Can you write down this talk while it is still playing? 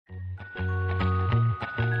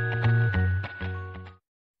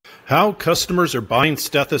How customers are buying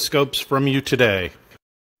stethoscopes from you today.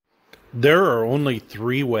 There are only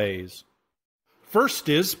three ways. First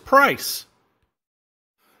is price.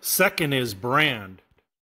 Second is brand.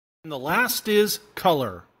 And the last is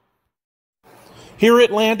color. Here at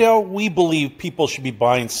Landau, we believe people should be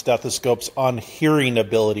buying stethoscopes on hearing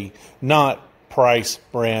ability, not price,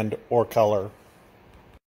 brand, or color.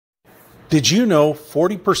 Did you know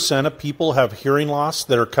 40% of people have hearing loss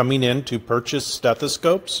that are coming in to purchase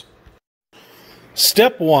stethoscopes?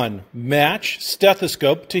 Step 1. Match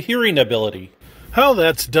stethoscope to hearing ability. How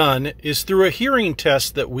that's done is through a hearing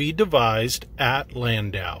test that we devised at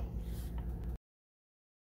Landau.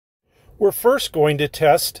 We're first going to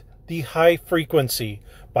test the high frequency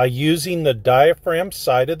by using the diaphragm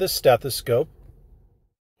side of the stethoscope.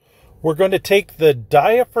 We're going to take the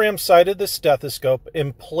diaphragm side of the stethoscope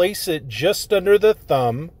and place it just under the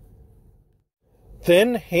thumb.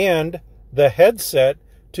 Then hand the headset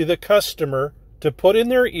to the customer to put in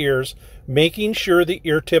their ears, making sure the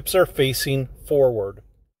ear tips are facing forward.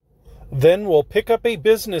 Then we'll pick up a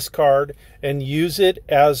business card and use it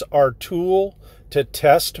as our tool to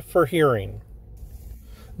test for hearing.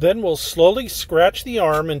 Then we'll slowly scratch the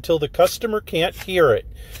arm until the customer can't hear it.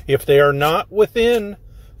 If they are not within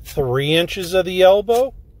 3 inches of the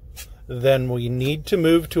elbow, then we need to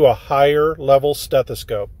move to a higher level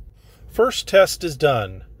stethoscope. First test is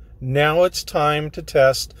done. Now it's time to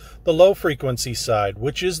test the low frequency side,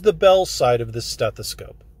 which is the bell side of the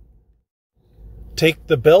stethoscope. Take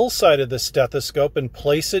the bell side of the stethoscope and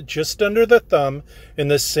place it just under the thumb in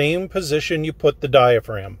the same position you put the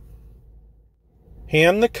diaphragm.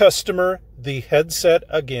 Hand the customer the headset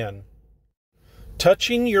again.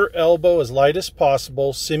 Touching your elbow as light as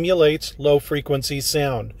possible simulates low frequency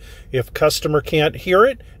sound. If customer can't hear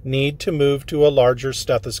it, need to move to a larger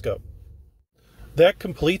stethoscope. That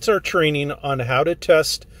completes our training on how to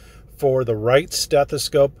test for the right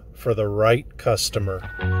stethoscope for the right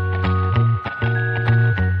customer.